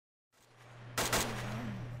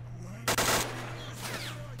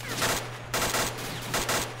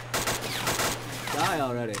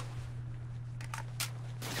already.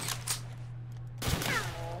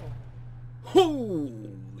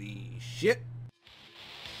 Holy shit!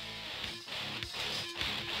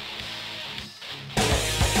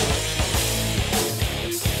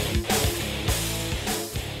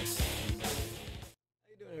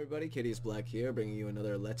 Everybody, KadiusBlack here, bringing you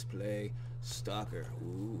another Let's Play S.T.A.L.K.E.R.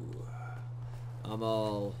 Ooh. I'm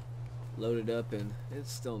all loaded up and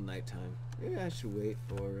it's still nighttime. Maybe I should wait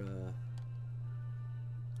for,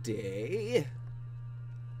 day?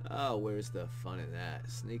 Oh, where's the fun in that?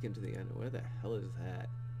 Sneak into the end. Where the hell is that?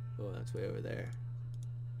 Oh, that's way over there.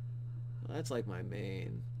 Well, that's like my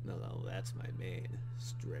main. No, that's my main.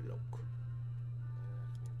 S.T.A.L.K.E.R.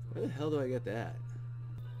 Where the hell do I get that?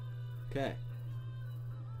 Okay.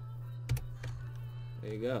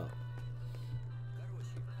 There you go.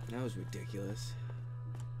 That was ridiculous.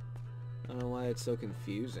 I don't know why it's so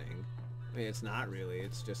confusing. I mean, it's not really.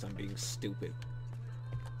 It's just I'm being stupid.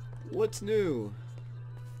 What's new?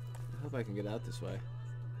 I hope I can get out this way.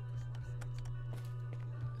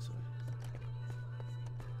 This way.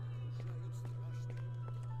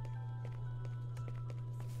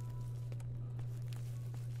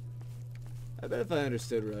 I bet if I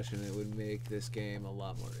understood Russian, it would make this game a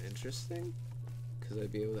lot more interesting. Because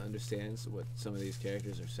I'd be able to understand what some of these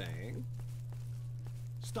characters are saying.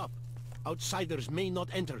 Stop! Outsiders may not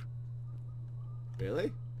enter.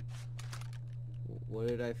 Really? What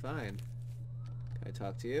did I find? Can I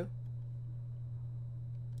talk to you?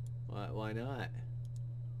 Why not?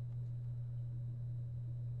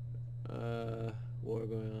 War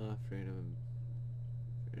going off, freedom.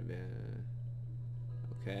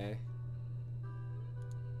 Okay.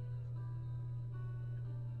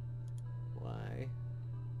 Why?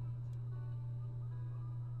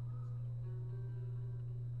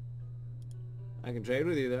 I can trade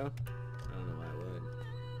with you though. I don't know why I would.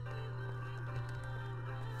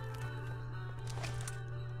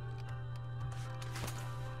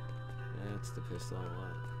 That's the pistol I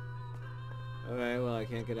want. Alright, well I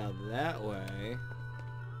can't get out that way.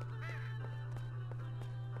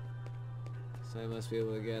 So I must be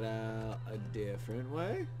able to get out a different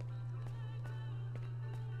way.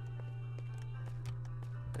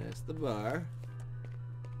 That's the bar.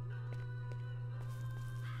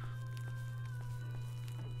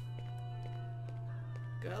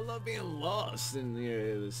 God, I love being lost in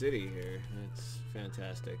the city here. It's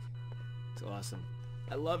fantastic. It's awesome.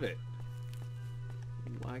 I love it.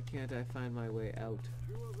 Why can't I find my way out?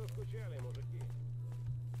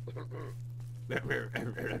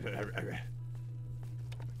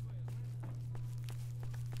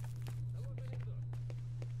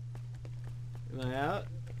 Am I out?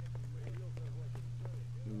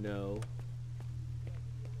 No.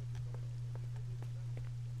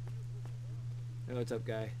 Hey, what's up,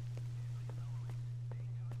 guy?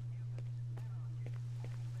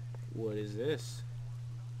 What is this?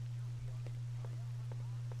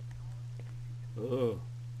 Oh.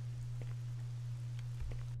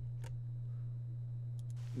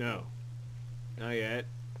 No. Not yet.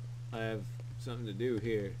 I have something to do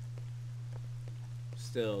here.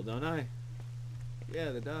 Still, don't I?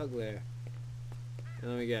 Yeah, the dog lair. And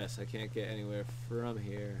let me guess, I can't get anywhere from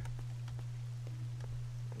here.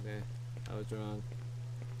 Okay, I was wrong.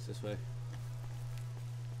 It's this way.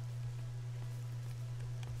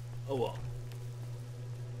 Oh well.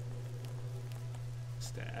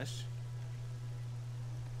 Stash.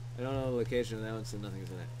 I don't know the location of that one, so nothing's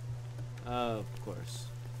in it. Of course.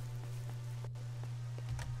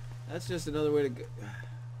 That's just another way to go.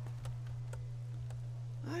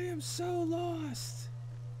 I am so lost.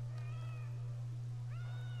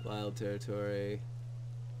 Wild territory.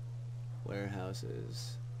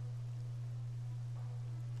 Warehouses.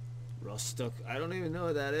 Rostock. I don't even know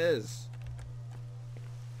what that is.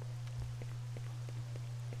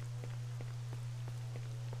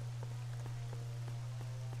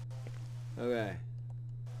 Okay.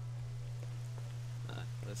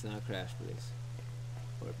 Let's not crash, please.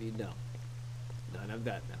 Or if you don't. None of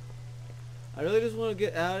that now. I really just want to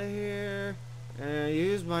get out of here and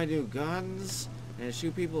use my new guns and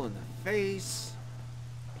shoot people in the face.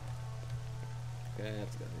 Okay, I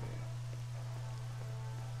have to go here.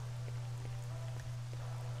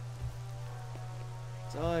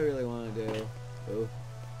 That's all I really want to do. Oh.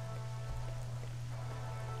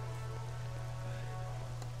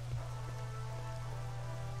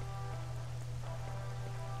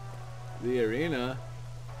 The arena.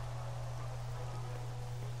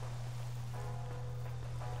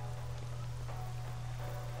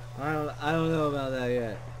 I don't know about that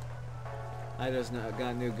yet. I just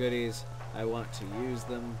got new goodies. I want to use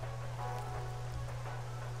them.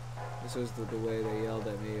 This was the way they yelled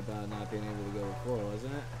at me about not being able to go before,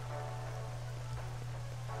 wasn't it?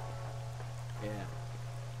 Yeah.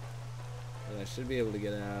 But I should be able to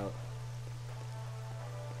get out.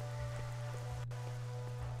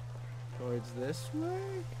 Towards this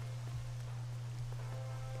way?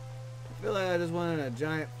 I feel like I just went in a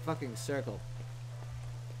giant fucking circle.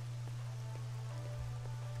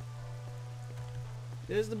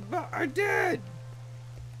 There's the bar. I did!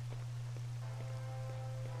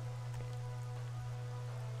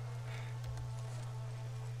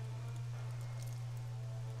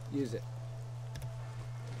 Use it.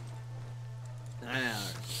 9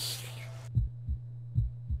 hours.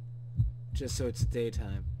 Just so it's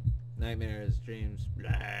daytime. Nightmares, dreams,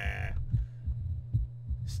 blah.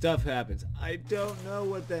 Stuff happens. I don't know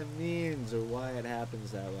what that means or why it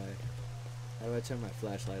happens that way. How do I turn my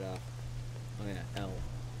flashlight off? Oh yeah, L.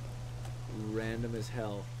 Random as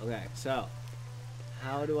hell. Okay, so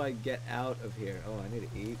how do I get out of here? Oh, I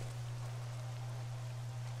need to eat.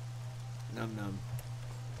 Num num.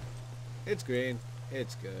 It's green.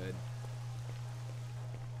 It's good.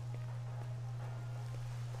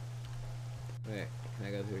 Wait, can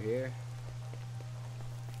I go through here?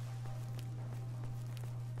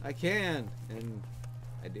 I can, and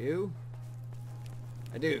I do.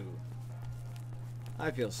 I do.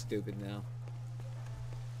 I feel stupid now.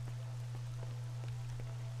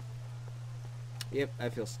 Yep, I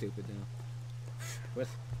feel stupid now. What?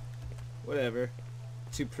 Whatever.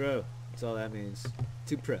 Too pro. That's all that means.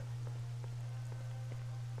 Too pro.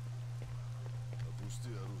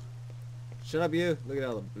 Shut up, you. Look at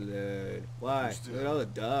all the blood. Why? Look at all the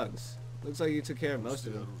dogs. Looks like you took care of most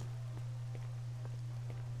of them.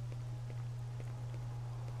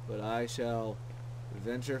 But I shall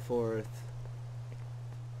venture forth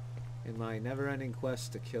in my never-ending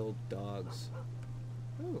quest to kill dogs.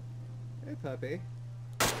 Ooh. Hey, puppy.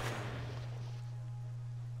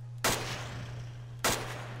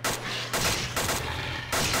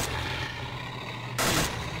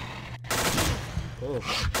 Oh.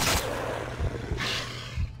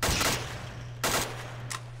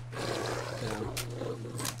 Down.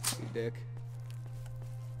 You dick.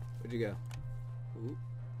 Where'd you go? Ooh.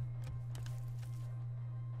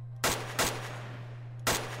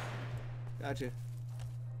 Gotcha.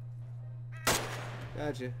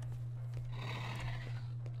 Gotcha.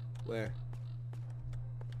 Where?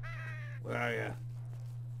 Where are ya?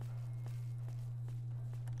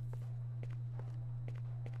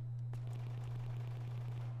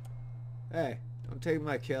 Hey, don't take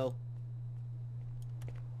my kill.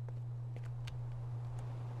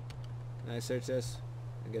 Can I search this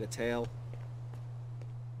and get a tail?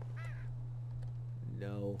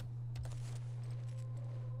 No.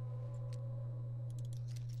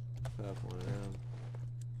 Off one of them.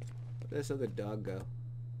 Where'd this other dog go?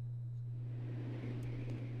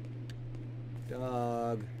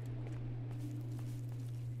 Dog.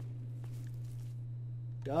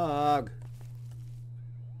 Dog.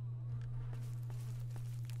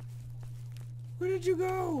 Where did you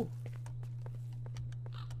go?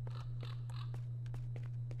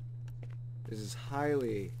 This is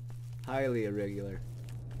highly, highly irregular.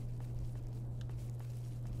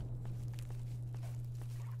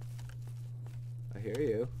 I hear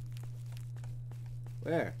you.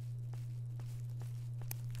 Where?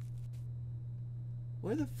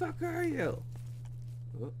 Where the fuck are you?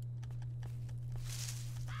 Oh.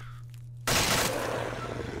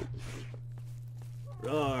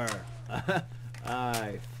 Roar!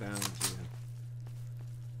 I found you.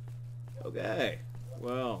 Okay,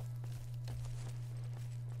 well,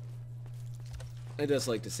 I'd just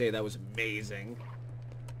like to say that was amazing.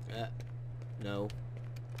 No.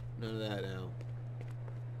 None of that now.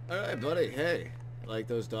 Alright, buddy, hey. Like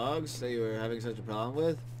those dogs that you were having such a problem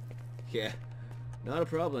with? Yeah. Not a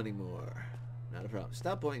problem anymore. Not a problem.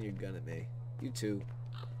 Stop pointing your gun at me. You too.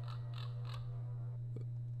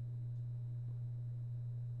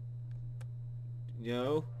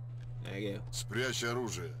 No? There you go. Спрячь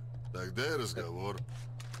оружие. Тогда и разговор.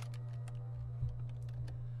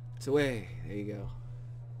 It's away. There you go.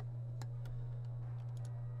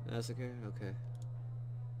 Massacre? Okay.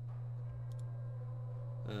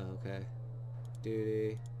 Oh, okay.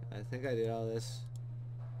 Duty. I think I did all this.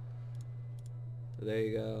 So there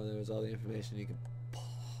you go. There was all the information. You can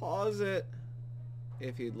pause it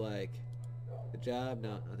if you'd like. The job?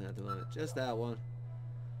 No, nothing at the moment. Just that one.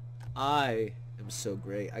 I am so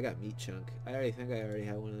great. I got meat chunk. I think I already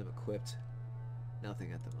have one of them equipped.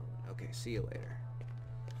 Nothing at the moment. Okay, see you later.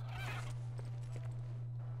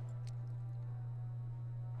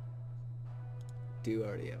 Do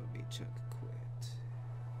already have a meat chunk equipped.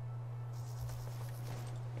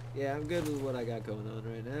 Yeah, I'm good with what I got going on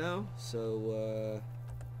right now. So,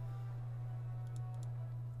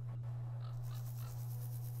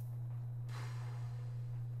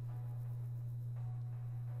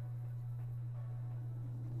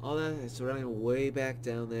 all that is running way back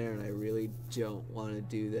down there, and I really don't want to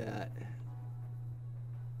do that.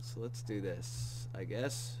 So let's do this, I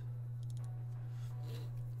guess.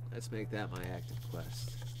 Let's make that my active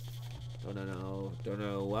quest. Don't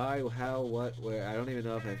know why, how, what, where. I don't even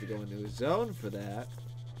know if I have to go into a zone for that.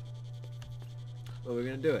 But we're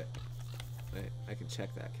gonna do it. Wait, I can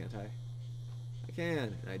check that, can't I? I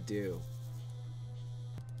can, and I do.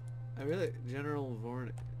 I really, General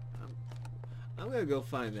Vorn. I'm gonna go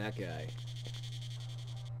find that guy.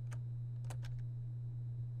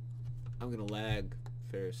 I'm gonna lag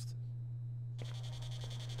first.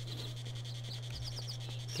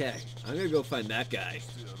 Okay, I'm gonna go find that guy.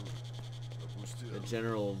 The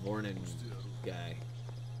General Vornin guy.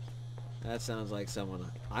 That sounds like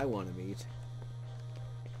someone I want to meet.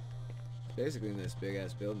 Basically in this big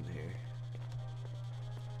ass building here.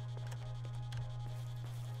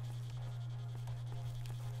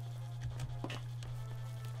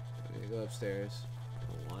 I'm gonna go upstairs. I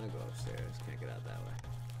don't want to go upstairs. Can't get out that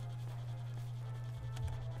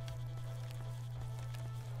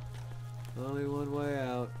way. Only one way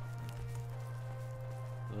out.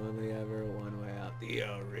 Only ever one way out. The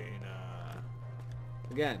arena.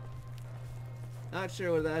 Again, not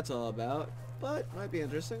sure what that's all about, but might be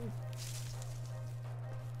interesting.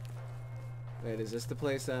 Wait, is this the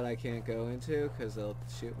place that I can't go into because they'll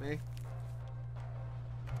shoot me?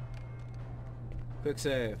 Quick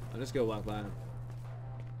save. I'll just go walk by them.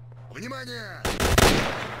 Внимание!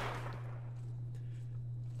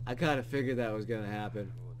 I kind of figured that was gonna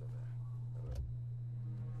happen.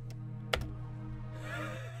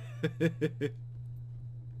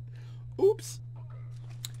 Oops.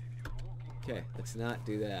 Okay, let's not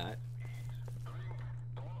do that.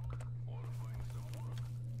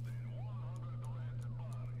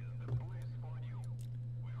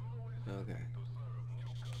 Okay.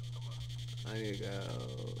 I need to go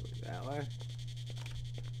that way.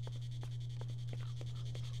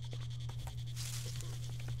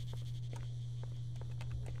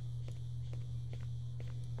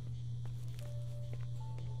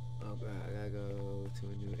 Okay, I gotta go to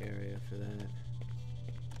a new area for that.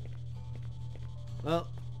 Well,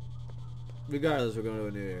 regardless, we're going to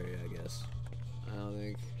a new area, I guess. I don't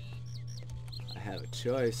think I have a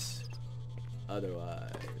choice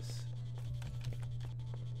otherwise.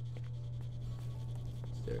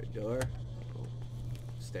 Is there a door? Oh,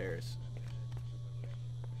 stairs.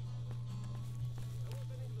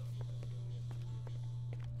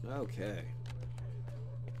 Okay.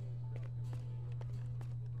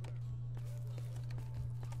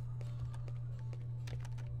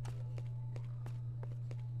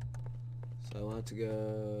 So I want to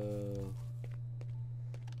go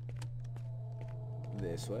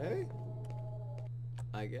this way,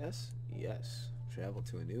 I guess. Yes. Travel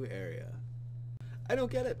to a new area. I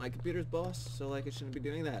don't get it. My computer's boss, so like it shouldn't be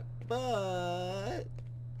doing that. But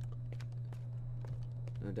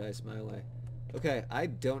no dice my way. Okay, I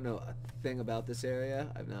don't know a thing about this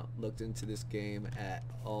area. I've not looked into this game at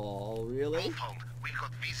all, really. Wolfhound, we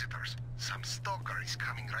got visitors. Some stalker is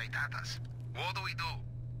coming right at us. What do we do?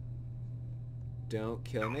 Don't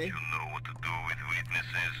kill me. You know what to do with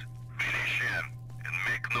witnesses. Finish him and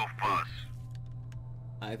make no fuss.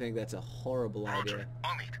 I think that's a horrible Roger, idea.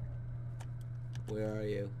 on it. Where are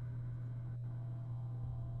you?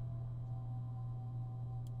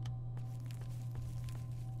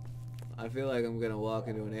 I feel like I'm gonna walk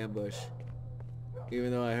into an ambush,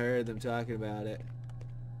 even though I heard them talking about it.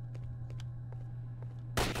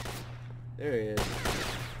 There he is.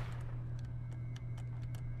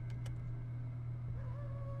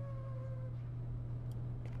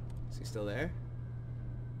 Is he still there?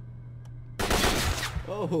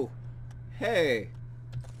 Oh, hey.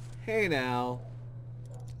 Hey now.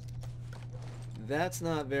 That's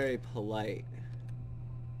not very polite.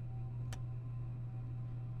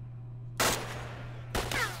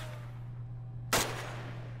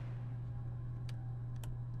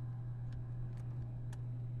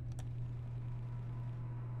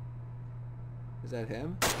 Is that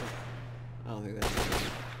him? I don't think that's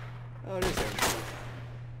him. Oh, it is him.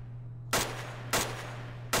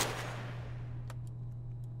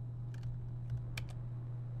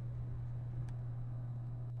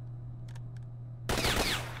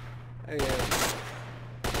 There you go.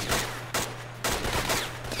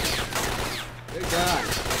 Good God.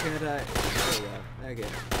 Why can't I? There we go. Thank you.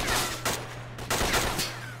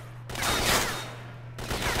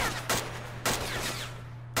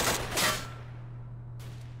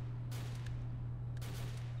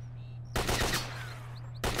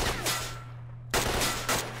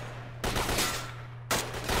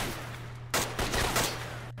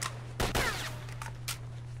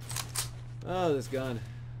 Oh, this gun.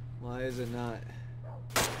 Why is it not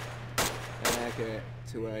that accurate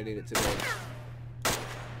to where I need it to be?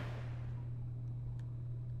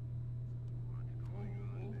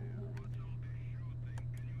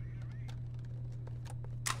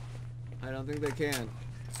 I don't think they can.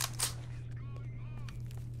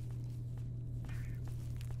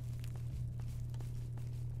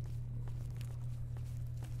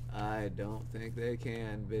 I don't think they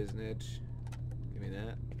can, Biznich. Give me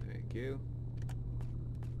that. Thank you.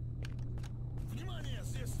 Внимание,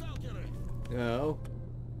 все сталкеры! No.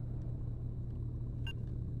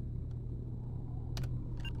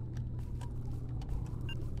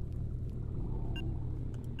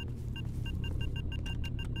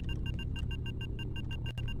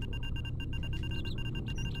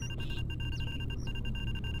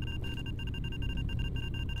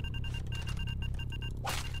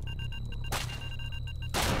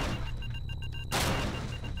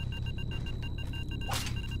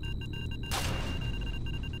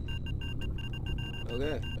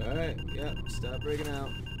 Okay, alright, yep, stop breaking out.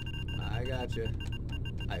 I gotcha.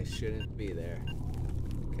 I shouldn't be there.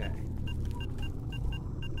 Okay.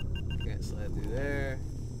 Can't slide through there.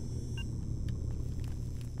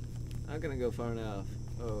 Not gonna go far enough.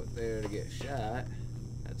 Oh, there to get shot.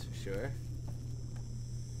 That's for sure.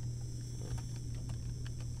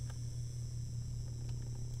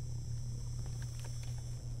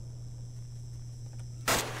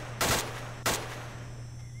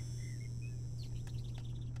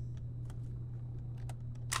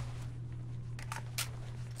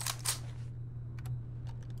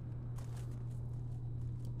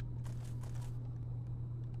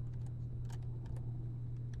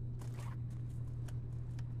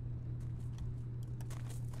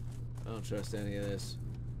 I don't trust any of this.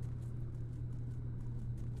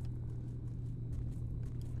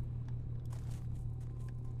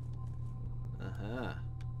 Uh-huh.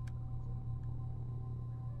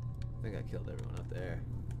 I think I killed everyone up there.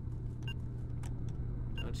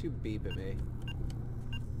 Don't you beep at me.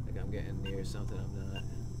 Like I'm getting near something I'm not.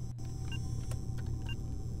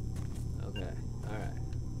 Okay, alright.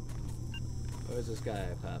 Where's this guy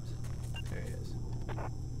I popped? There he is.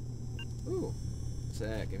 Ooh. What's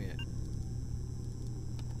that? Give me it.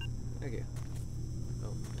 Thank you. Oh,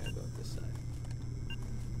 I gotta go up this side.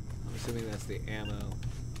 I'm assuming that's the ammo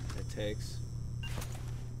it takes.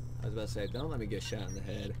 I was about to say, don't let me get shot in the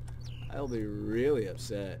head. I'll be really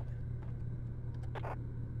upset.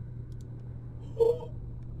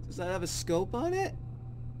 Does that have a scope on it?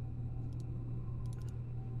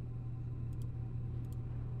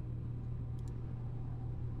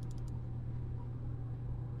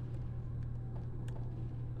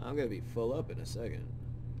 I'm gonna be full up in a second.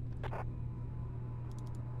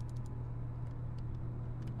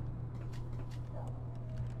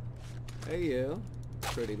 Hey you,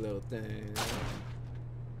 pretty little thing.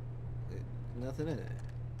 Nothing in it.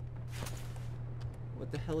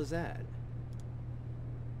 What the hell is that?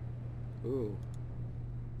 Ooh,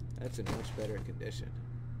 that's in much better condition.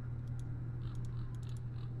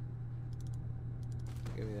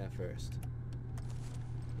 Give me that first.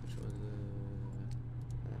 Which one's that one?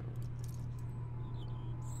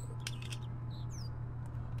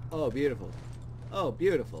 Oh, beautiful. Oh,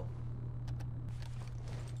 beautiful.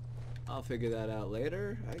 I'll figure that out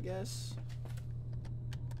later, I guess.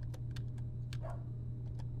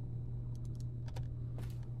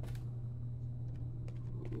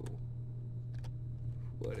 Ooh.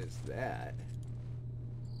 What is that?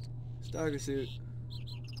 Stalker suit.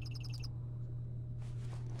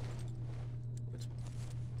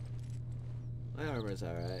 My armor's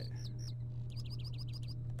alright.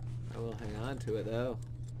 I will hang on to it though.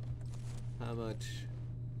 How much?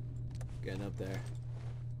 Getting up there.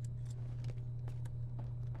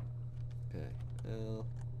 Okay. L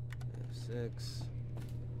F6.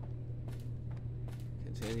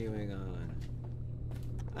 Continuing on.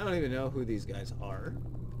 I don't even know who these guys are.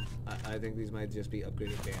 I think these might just be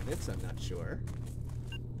upgraded bandits. I'm not sure.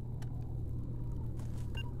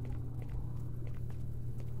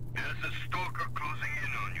 There's a stalker closing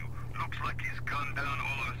in on you. Looks like he's gunned down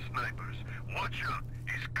all our snipers. Watch out.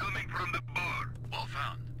 He's coming from the bar. Well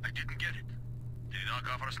found. I didn't get it. Did he knock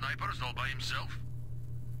off our snipers all by himself?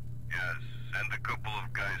 Yes, send a couple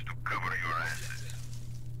of guys to cover your asses.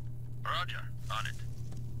 Roger. On it.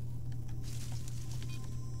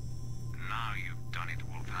 Now you've done it,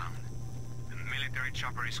 Wolfhound. The military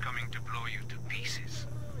chopper is coming to blow you to pieces.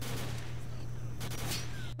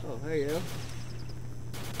 Oh, hey you.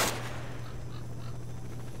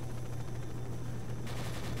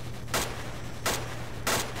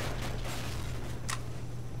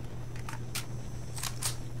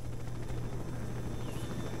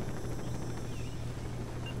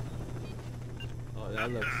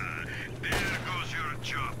 That looks... There goes your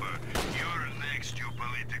chopper. You're next, you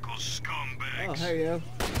political scumbags. Oh, hey, you.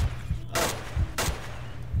 Oh.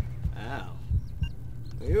 Ow.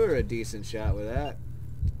 You were a decent shot with that.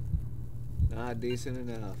 Not decent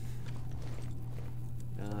enough.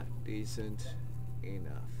 Not decent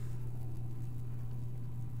enough.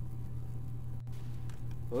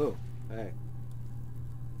 Oh, hey.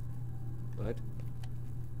 What?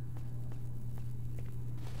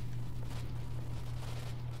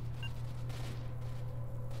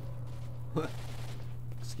 What?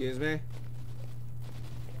 Excuse me?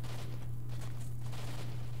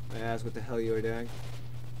 May I ask what the hell you were doing?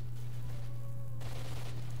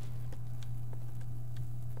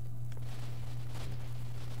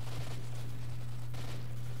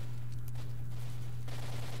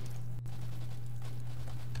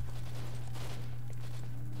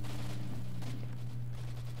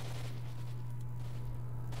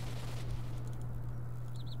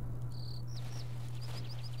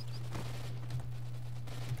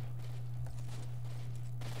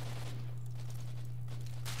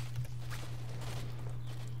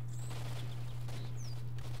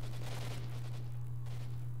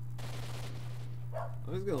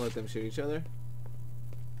 I'm just gonna let them shoot each other.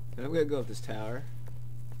 And I'm gonna go up this tower.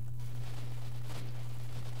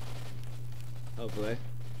 Hopefully.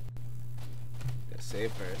 Gotta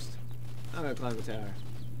save first. I'm gonna climb the tower.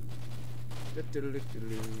 There's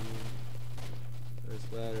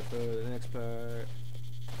ladder for the next part.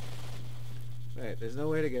 Wait, there's no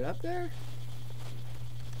way to get up there?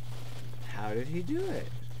 How did he do it?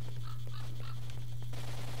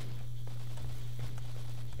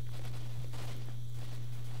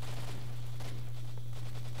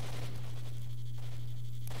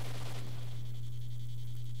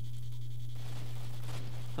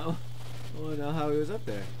 Oh, I want to know how he was up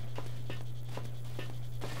there.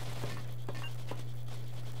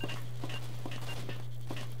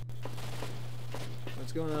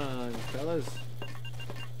 What's going on, fellas?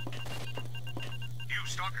 You,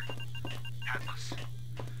 Stalker. Help us.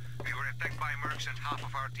 We were attacked by mercs and half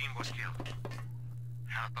of our team was killed.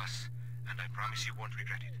 Help us, and I promise you won't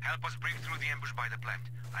regret it. Help us break through the ambush by the plant.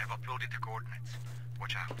 I've uploaded the coordinates.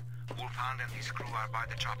 Watch out. Wolfhound and his crew are by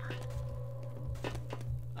the chopper.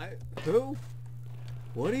 Who?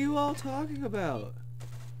 What are you all talking about?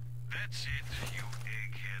 That's it, you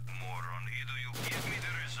egghead moron. Either you give me the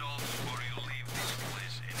results or you leave this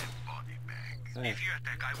place in a body bag. Hey. If you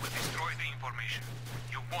attack, I will destroy the information.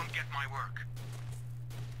 You won't get my work.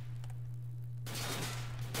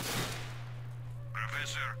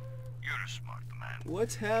 Professor, you're a smart man.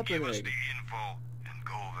 What's Give us happening? the info and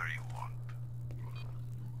go where you want.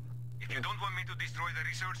 If you don't want me to destroy the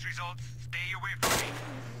research results, stay away from me.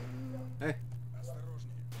 Hey.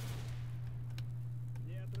 Осторожнее.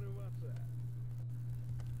 Не отрываться.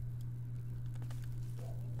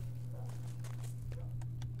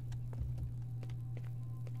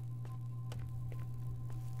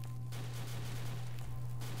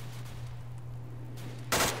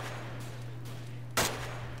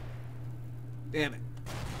 Damn it.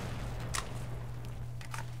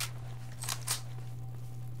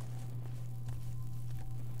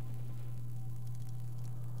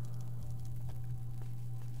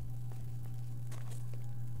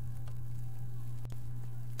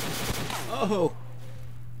 Oh!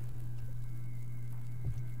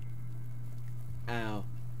 Ow.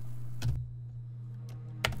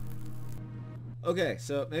 Okay,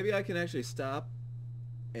 so maybe I can actually stop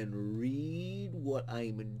and read what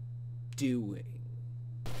I'm doing.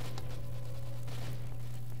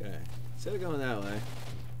 Okay, instead of going that way,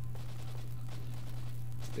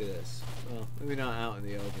 let's do this. Well, maybe not out in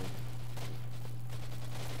the open.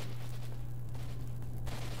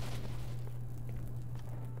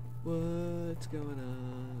 What's going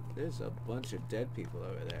on? There's a bunch of dead people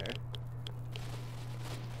over there.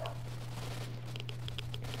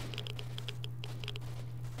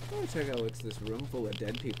 I want to check out what this room full of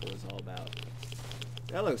dead people is all about.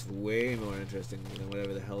 That looks way more interesting than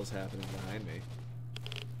whatever the hell's happening behind me.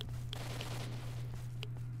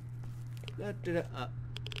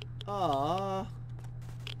 Aww.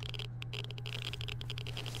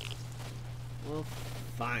 Well,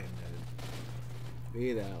 fine then.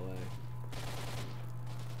 Be that way.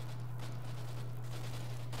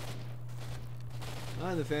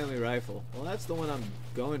 On the family rifle. Well, that's the one I'm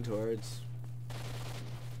going towards.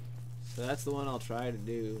 So that's the one I'll try to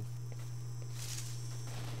do.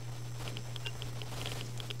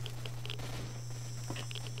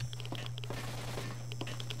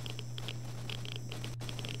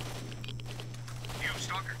 You,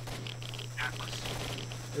 Stalker. Atlas.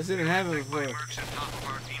 This didn't happen Attacked by before. mercs and half of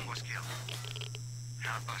our team was killed.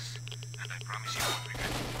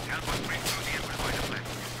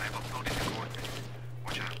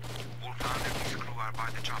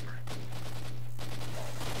 the chopper.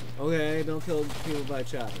 Okay, don't kill people by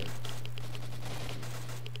chopper.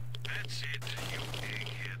 That's it, you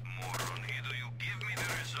egghead moron. Either you give me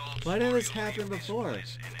the results, Why didn't or this you happen leave this before?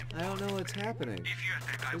 place in a I don't know what's happening. If you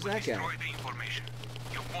attack, I Who's will that guy? destroy the information.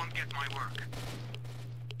 You won't get my work.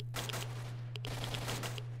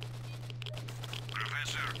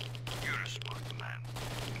 Professor, you're a smart man.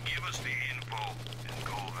 Give us the info and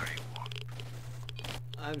go where you want.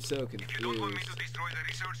 I'm so If you don't want me confused. to destroy the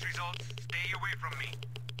research results, stay away from me.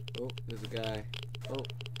 Oh, there's a guy. Oh,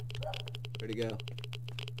 where'd he go?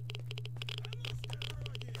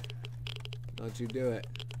 Don't you do it.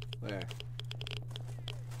 Where?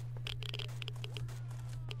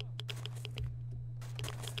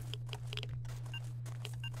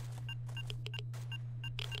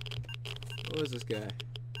 What was this guy?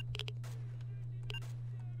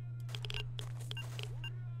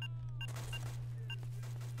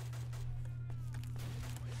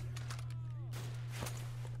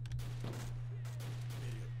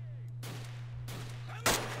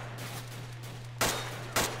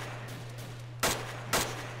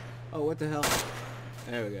 Oh, what the hell?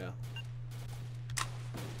 There we go.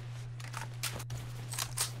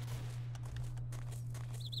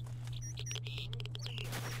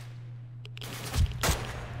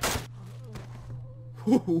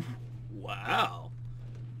 Wow.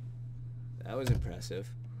 That was impressive.